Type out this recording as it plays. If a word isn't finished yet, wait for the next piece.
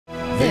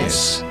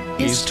This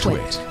is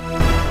TWiT.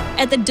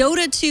 At the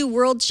Dota 2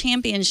 World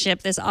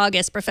Championship this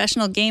August,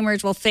 professional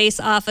gamers will face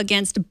off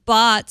against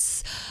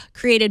bots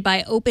created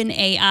by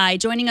OpenAI.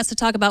 Joining us to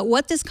talk about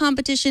what this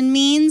competition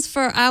means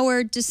for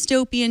our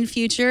dystopian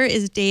future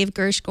is Dave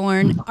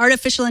Gershgorn,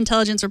 artificial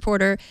intelligence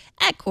reporter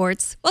at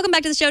Quartz. Welcome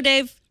back to the show,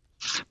 Dave.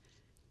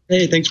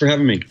 Hey, thanks for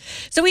having me.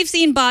 So we've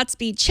seen bots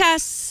beat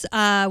chess.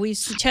 We've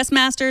seen chess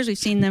masters. We've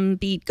seen them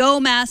beat Go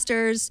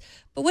masters.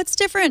 But what's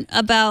different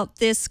about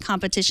this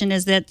competition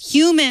is that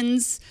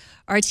humans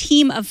are a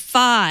team of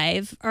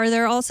 5. Are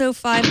there also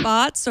 5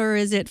 bots, or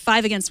is it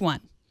 5 against 1?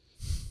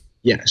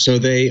 Yeah, so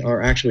they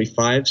are actually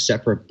 5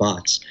 separate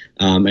bots.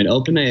 And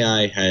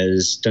OpenAI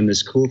has done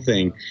this cool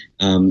thing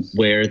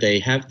where they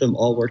have them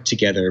all work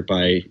together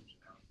by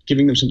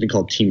giving them something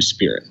called team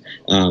spirit.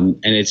 And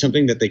it's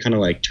something that they kind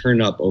of like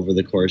turn up over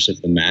the course of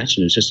the match.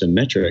 And it's just a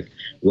metric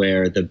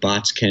where the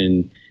bots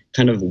can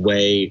kind of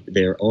weigh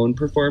their own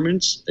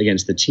performance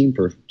against the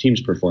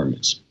team's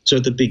performance. So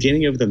at the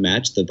beginning of the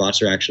match, the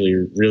bots are actually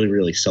really,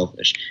 really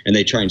selfish, and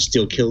they try and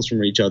steal kills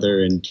from each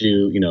other and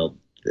do, you know,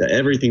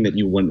 everything that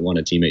you wouldn't want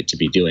a teammate to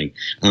be doing.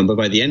 But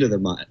by the end of the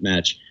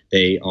match,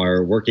 they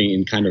are working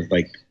in kind of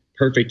like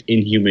perfect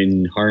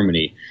inhuman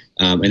harmony.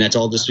 And that's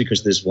all just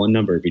because this one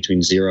number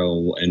between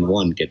 0 and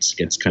 1 gets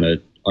kind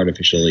of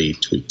artificially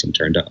tweaked and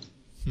turned up.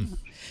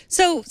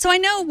 So I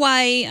know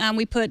why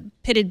we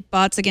pitted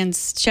bots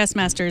against chess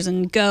masters,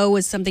 and Go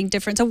was something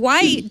different. So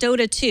why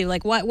Dota 2?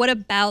 Like, what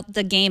about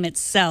the game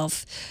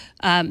itself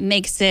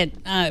makes it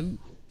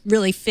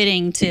really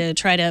fitting to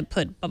try to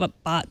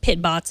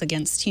pit bots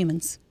against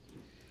humans?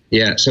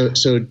 Yeah, so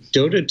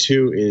Dota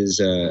 2 is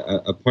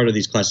a part of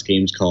these classic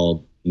games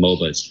called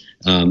MOBAs,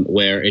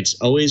 where it's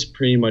always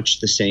pretty much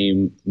the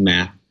same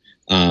map.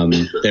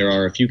 There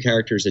are a few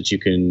characters that you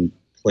can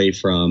play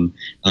from,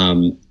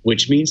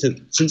 which means that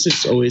since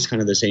it's always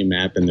kind of the same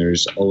map and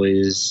there's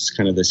always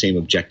kind of the same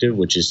objective,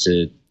 which is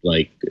to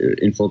like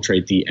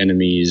infiltrate the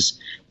enemy's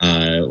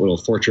little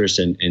fortress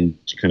and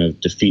to kind of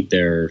defeat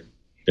their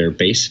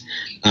base.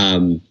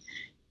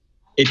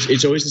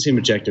 It's always the same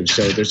objective,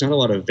 so there's not a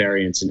lot of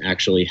variance in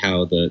actually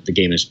how the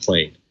game is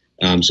played.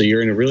 So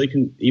you're in a really,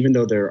 even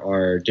though there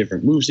are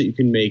different moves that you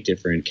can make,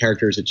 different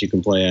characters that you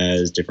can play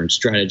as, different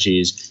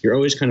strategies, you're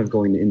always kind of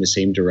going in the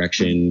same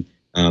direction,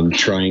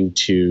 trying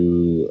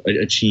to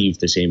achieve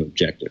the same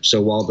objective. So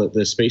while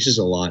the space is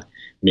a lot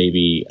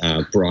maybe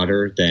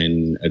broader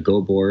than a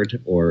Go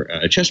board or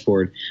a chess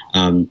board,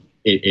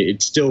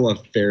 it's still a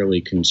fairly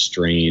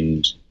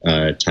constrained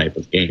type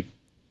of game.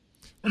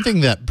 One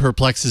thing that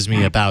perplexes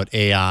me about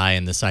AI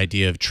and this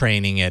idea of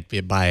training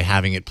it by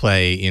having it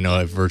play, you know,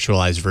 a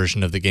virtualized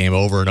version of the game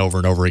over and over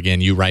and over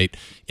again. You write,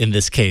 in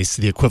this case,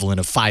 the equivalent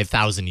of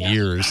 5,000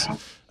 years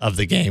of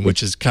the game,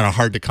 which is kind of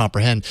hard to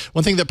comprehend.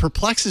 One thing that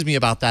perplexes me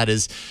about that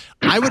is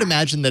I would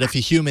imagine that if a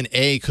human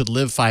A could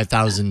live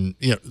 5,000,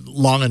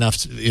 long enough,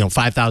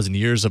 5,000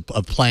 years of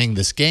playing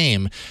this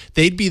game,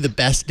 they'd be the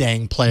best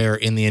dang player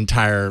in the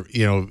entire,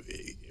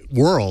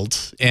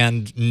 world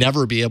and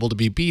never be able to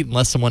be beat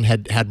unless someone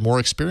had more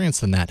experience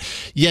than that.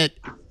 Yet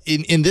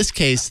in this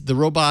case, the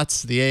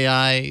robots, the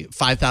AI,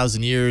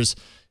 5,000 years,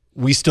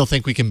 we still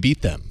think we can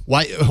beat them.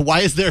 Why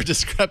is there a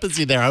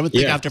discrepancy there? I would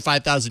think after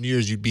 5,000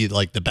 years, you'd be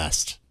like the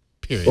best,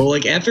 period. Well,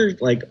 like after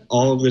like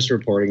all of this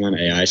reporting on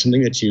AI,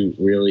 something that you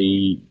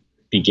really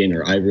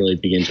I really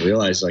begin to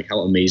realize like how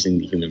amazing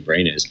the human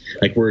brain is.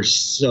 Like we're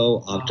so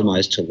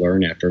optimized to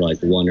learn after like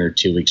 1 or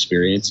 2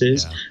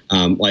 experiences.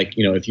 Yeah. Like,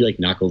 if you like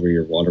knock over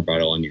your water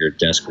bottle on your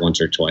desk once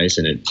or twice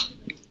and it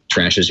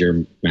trashes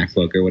your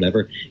MacBook or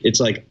whatever, it's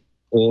like,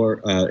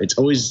 it's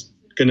always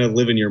going to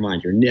live in your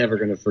mind. You're never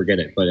going to forget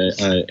it. But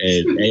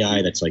an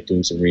AI that's like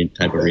doing some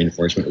type of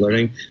reinforcement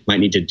learning might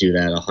need to do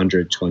that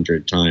 100,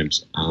 200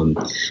 times.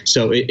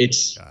 So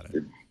it's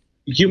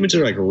humans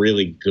are like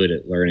really good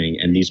at learning,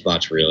 and these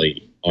bots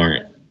really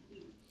aren't.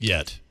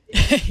 Yet.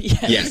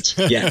 Yet.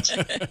 Yeah.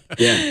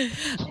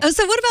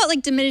 So what about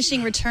like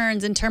diminishing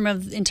returns in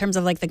terms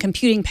of like the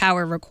computing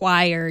power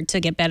required to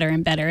get better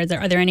and better?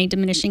 Are there any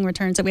diminishing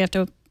returns that we have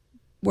to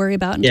worry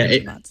about in terms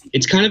of bots?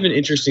 It's kind of an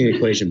interesting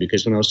equation,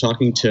 because when I was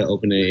talking to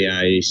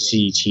OpenAI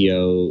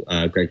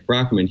CTO Greg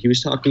Brockman, he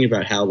was talking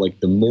about how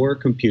like the more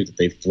compute that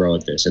they throw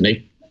at this, and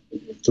they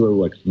through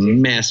like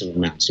massive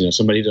amounts.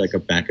 Somebody did like a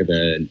back of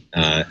the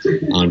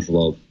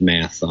envelope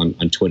math on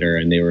Twitter,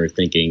 and they were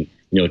thinking,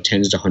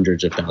 tens to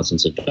hundreds of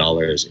thousands of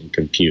dollars in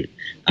compute.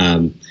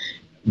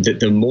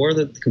 The more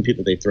that the compute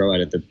that they throw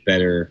at it, the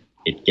better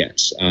it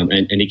gets.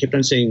 And he kept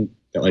on saying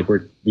that like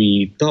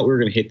we thought we were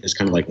going to hit this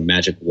kind of like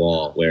magic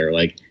wall where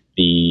like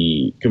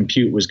the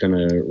compute was going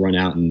to run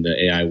out and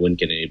the AI wouldn't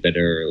get any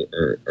better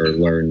or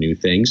learn new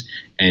things.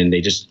 And they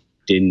just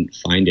didn't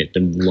find it. The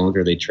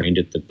longer they trained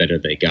it, the better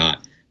they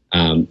got.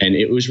 And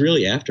it was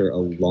really after a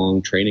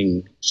long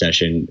training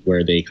session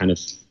where they kind of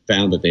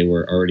found that they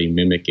were already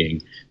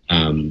mimicking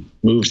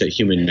moves that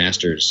human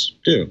masters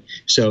do.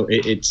 So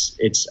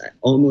it's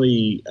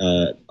only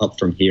up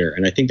from here.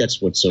 And I think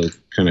that's what's so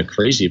kind of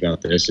crazy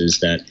about this is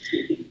that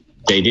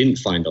they didn't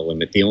find a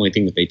limit. The only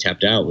thing that they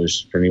tapped out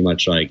was pretty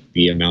much like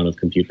the amount of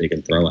compute they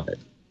can throw at it.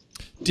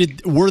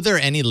 Were there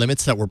any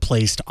limits that were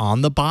placed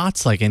on the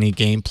bots, like any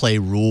gameplay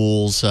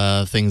rules,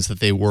 things that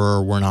they were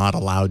or were not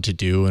allowed to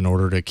do in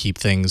order to keep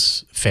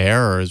things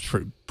fair, or is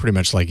pretty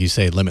much like you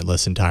say,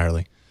 limitless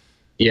entirely?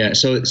 Yeah,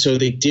 so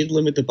they did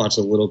limit the bots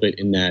a little bit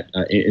in that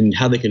in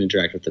how they can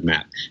interact with the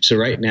map. So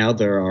right now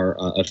there are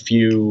a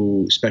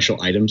few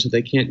special items that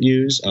they can't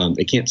use.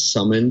 They can't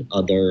summon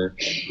other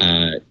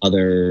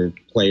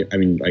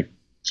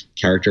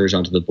characters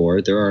onto the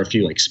board. There are a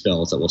few like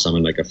spells that will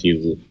summon like a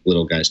few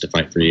little guys to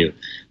fight for you,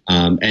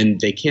 and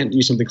they can't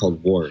use something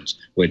called wards,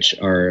 which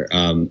are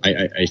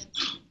I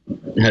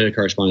had a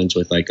correspondence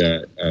with like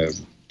a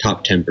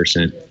top 10%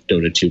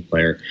 Dota 2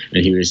 player,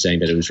 and he was saying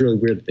that it was really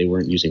weird that they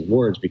weren't using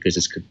wards because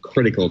it's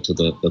critical to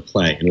the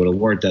play. And what a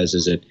ward does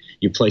is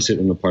you place it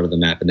in a part of the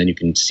map, and then you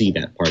can see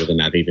that part of the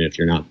map even if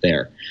you're not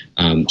there.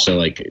 So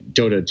like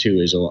Dota 2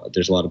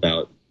 there's a lot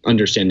about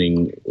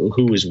understanding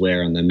who is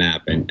where on the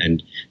map,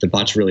 and the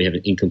bots really have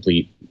an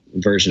incomplete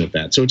version of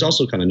that. So it's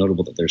also kind of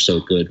notable that they're so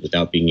good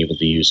without being able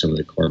to use some of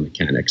the core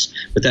mechanics.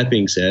 But that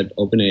being said,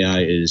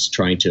 OpenAI is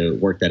trying to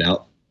work that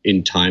out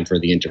in time for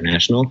the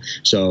international.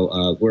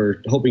 So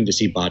we're hoping to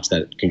see bots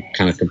that can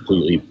kind of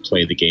completely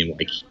play the game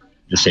like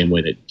the same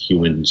way that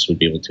humans would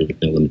be able to with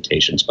no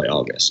limitations by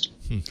August.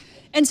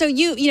 And so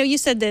you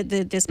said that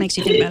this makes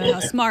you think about how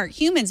smart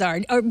humans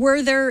are.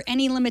 Were there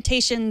any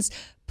limitations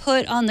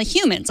put on the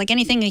humans, like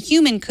anything a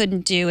human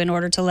couldn't do in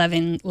order to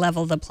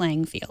level the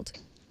playing field?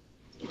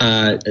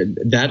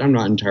 That I'm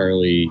not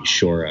entirely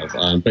sure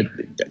of. But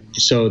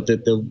so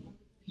the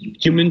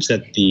humans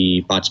that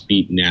the bots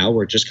beat now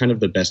were just kind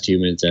of the best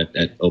humans at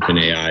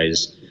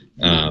OpenAI's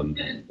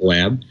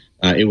lab.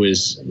 It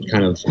was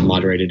kind of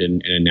moderated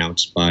and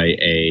announced by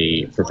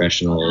a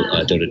professional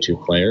Dota 2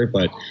 player,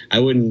 but I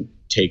wouldn't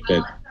take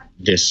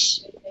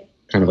this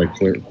kind of like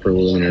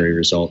preliminary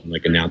result and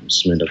like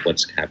announcement of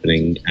what's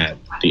happening at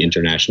the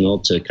international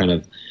to kind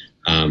of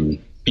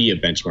be a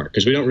benchmark,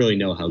 because we don't really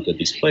know how good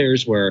these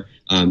players were.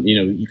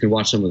 You can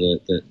watch some of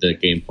the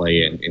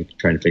gameplay and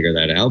try to figure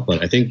that out,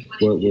 but I think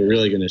what we're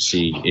really going to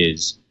see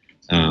is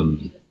we're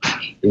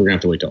going to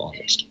have to wait till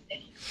August.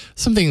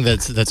 Something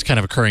that's kind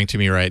of occurring to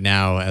me right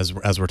now as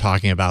we're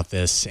talking about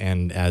this,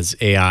 and as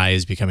AI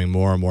is becoming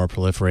more and more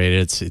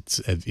proliferated, it's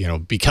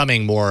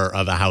becoming more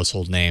of a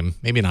household name.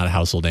 Maybe not a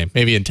household name.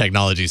 Maybe in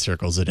technology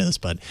circles it is.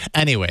 But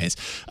anyways,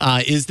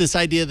 is this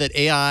idea that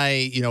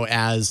AI,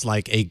 as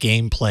like a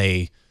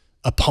gameplay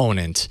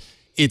opponent,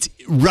 it's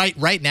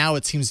right now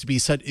it seems to be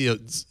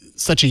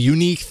such a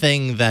unique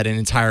thing that an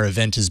entire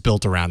event is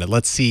built around it.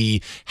 Let's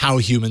see how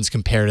humans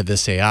compare to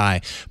this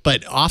AI.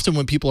 But often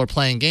when people are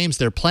playing games,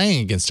 they're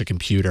playing against a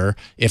computer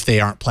if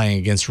they aren't playing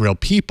against real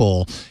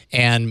people,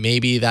 and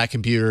maybe that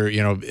computer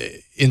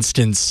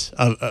instance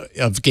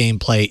of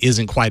gameplay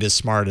isn't quite as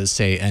smart as,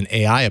 say, an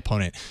AI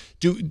opponent.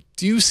 Do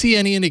you see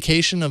any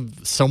indication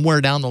of somewhere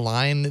down the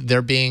line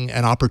there being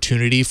an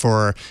opportunity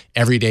for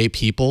everyday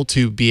people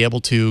to be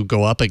able to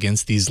go up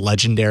against these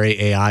legendary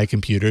AI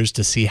computers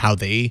to see how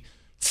they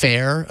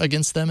fare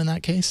against them in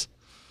that case?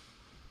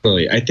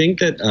 Really, I think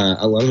that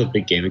a lot of the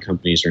big gaming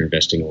companies are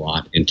investing a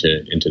lot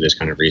into this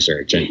kind of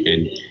research,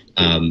 and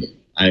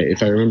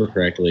if I remember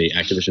correctly,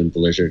 Activision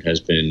Blizzard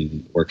has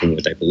been working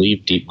with, I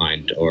believe,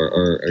 DeepMind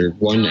or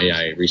one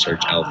AI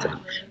research outfit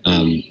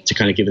to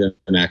kind of give them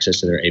access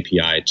to their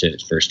API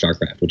for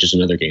StarCraft, which is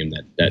another game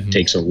that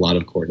takes a lot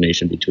of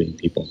coordination between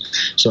people.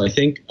 So I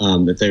think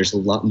that there's a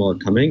lot more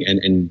coming,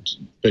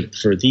 but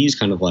for these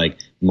kind of like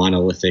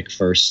monolithic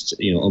first,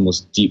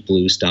 almost Deep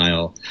Blue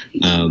style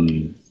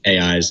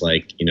AIs,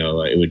 like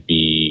it would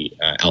be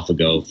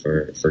AlphaGo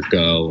for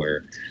Go,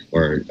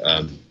 or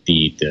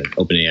the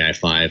OpenAI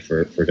 5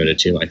 for Dota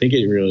 2. I think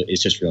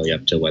it's just really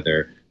up to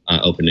whether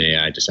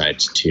OpenAI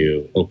decides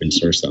to open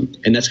source them.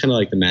 And that's kind of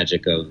like the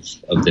magic of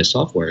this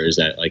software, is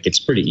that like it's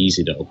pretty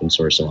easy to open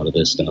source a lot of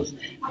this stuff,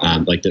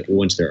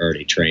 once they're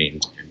already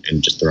trained,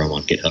 and just throw them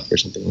on GitHub or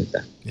something like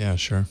that. Yeah,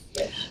 sure.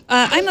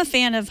 I'm a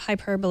fan of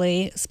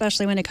hyperbole,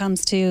 especially when it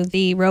comes to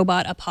the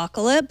robot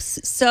apocalypse.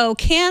 So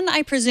can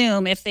I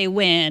presume, if they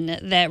win,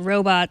 that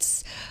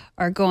robots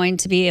are going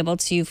to be able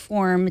to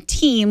form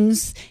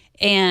teams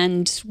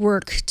and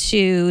work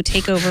to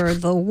take over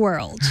the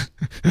world?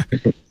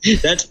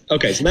 That's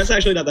okay. So that's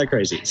actually not that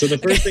crazy. So the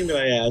first thing that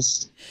I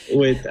asked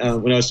when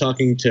I was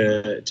talking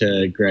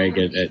to Greg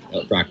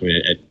at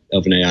Brockman at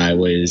OpenAI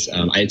was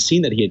I had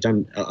seen that he had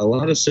done a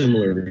lot of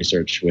similar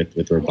research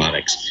with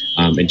robotics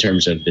in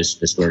terms of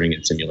this learning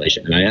and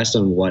simulation. And I asked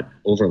him what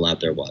overlap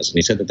there was, and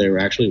he said that they were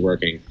actually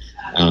working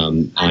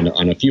on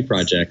a few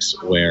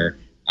projects where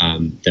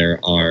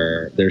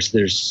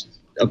there's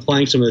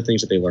applying some of the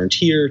things that they learned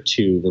here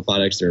to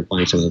robotics. They're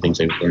applying some of the things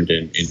they've learned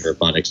in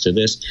robotics to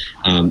this.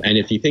 And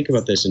if you think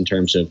about this in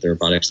terms of the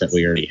robotics that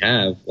we already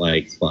have,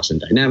 like Boston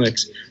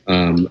Dynamics,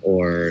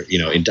 or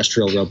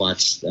industrial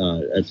robots,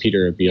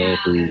 Peter Abiel,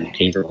 who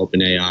came from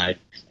OpenAI,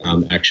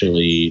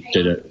 actually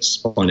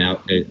spun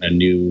out a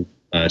new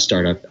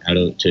startup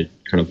to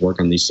kind of work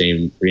on these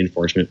same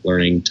reinforcement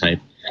learning type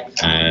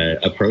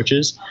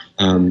approaches.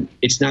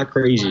 It's not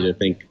crazy to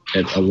think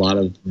that a lot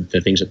of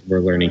the things that we're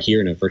learning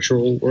here in a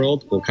virtual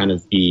world will kind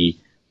of be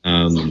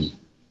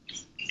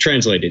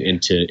translated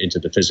into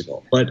the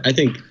physical. But I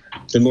think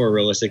the more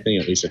realistic thing,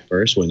 at least at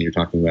first, when you're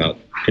talking about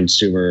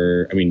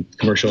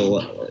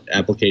commercial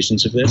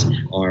applications of this,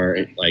 are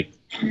like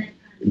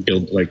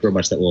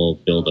robots that will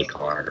build a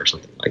car or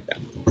something like that.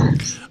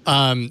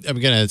 I'm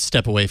going to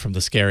step away from the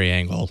scary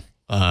angle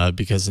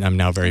because I'm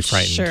now very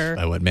frightened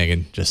by what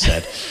Megan just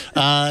said.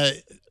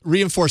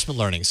 Reinforcement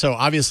learning. So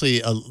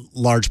obviously a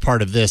large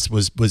part of this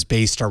was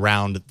based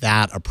around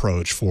that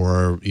approach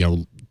for,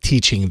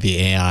 teaching the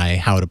AI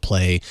how to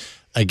play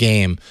a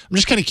game. I'm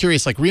just kind of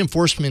curious, like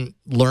reinforcement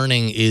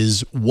learning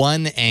is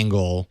one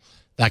angle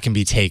that can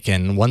be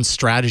taken, one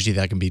strategy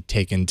that can be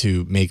taken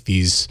to make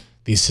these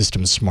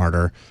systems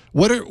smarter.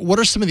 What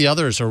are some of the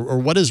others, or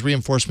what is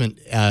reinforcement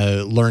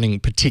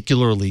learning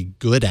particularly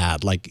good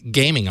at? Like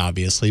gaming,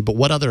 obviously, but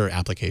what other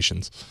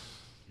applications?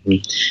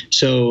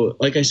 So,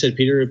 like I said,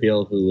 Peter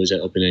Abil, who was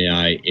at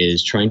OpenAI,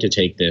 is trying to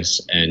take this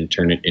and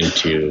turn it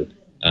into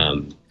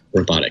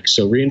robotics.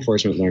 So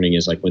reinforcement learning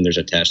is like when there's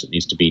a task that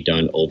needs to be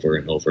done over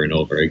and over and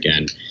over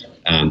again.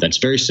 That's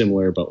very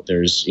similar, but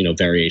there's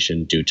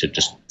variation due to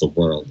just the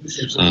world.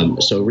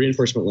 So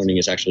reinforcement learning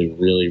is actually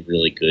really,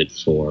 really good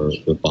for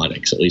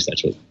robotics. At least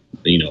that's what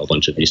a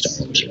bunch of these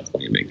startups are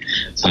claiming.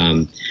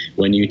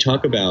 When you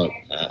talk about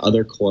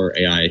other core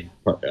AI,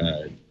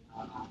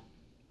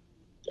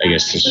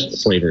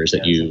 flavors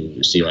that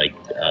you see, like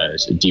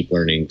deep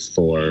learning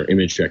for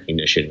image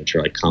recognition, which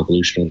are like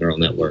convolutional neural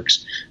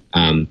networks,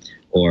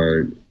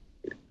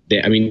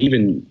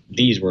 even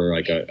these were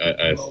like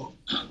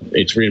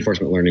it's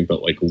reinforcement learning,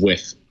 but like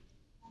with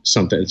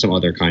some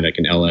other kind, like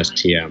an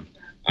LSTM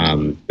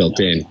built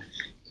in.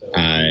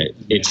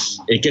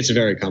 It gets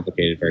very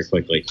complicated very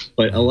quickly.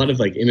 But a lot of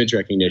like image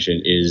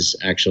recognition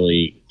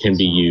can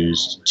be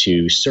used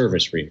to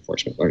service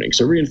reinforcement learning.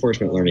 So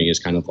reinforcement learning is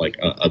kind of like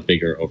a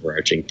bigger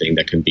overarching thing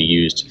that can be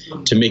used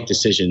to make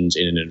decisions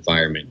in an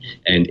environment.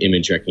 And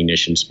image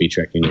recognition, speech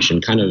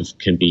recognition kind of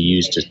can be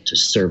used to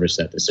service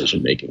that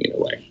decision making in a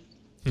way.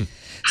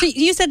 So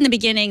you said in the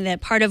beginning that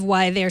part of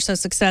why they're so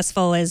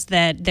successful is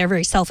that they're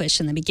very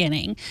selfish in the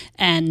beginning,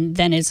 and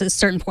then at a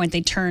certain point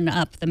they turn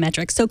up the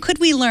metrics. So could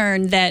we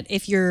learn that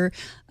if you're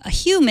a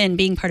human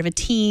being part of a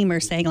team, or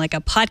saying like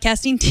a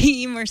podcasting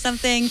team or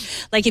something,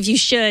 like if you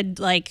should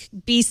like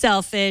be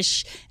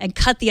selfish and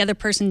cut the other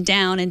person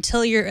down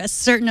until you're a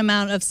certain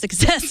amount of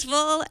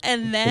successful,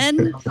 and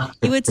then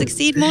you would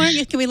succeed more?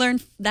 Can we learn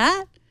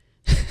that?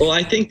 Well,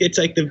 I think it's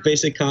like the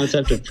basic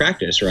concept of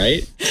practice,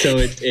 right? So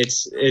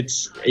it's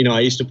I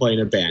used to play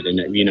in a band, and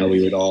a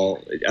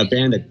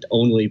band that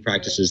only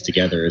practices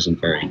together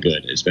isn't very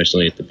good,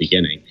 especially at the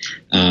beginning.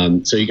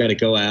 So you got to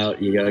go out,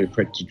 you got to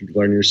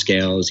learn your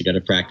scales, you got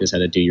to practice how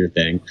to do your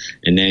thing,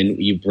 and then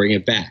you bring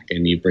it back,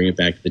 and you bring it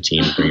back to the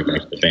team, you bring it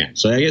back to the band.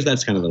 So I guess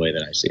that's kind of the way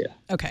that I see it.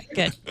 Okay,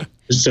 good.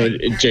 So,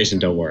 Jason,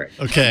 don't worry.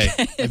 Okay.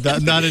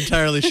 I'm not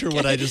entirely sure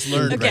what I just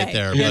learned right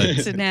there.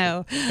 Good to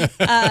know.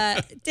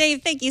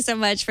 Dave, thank you so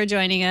much for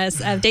joining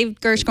us. Dave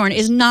Gershgorn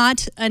is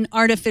not an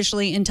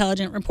artificially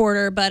intelligent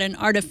reporter, but an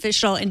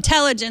artificial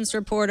intelligence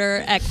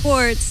reporter at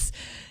Quartz.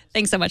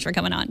 Thanks so much for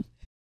coming on.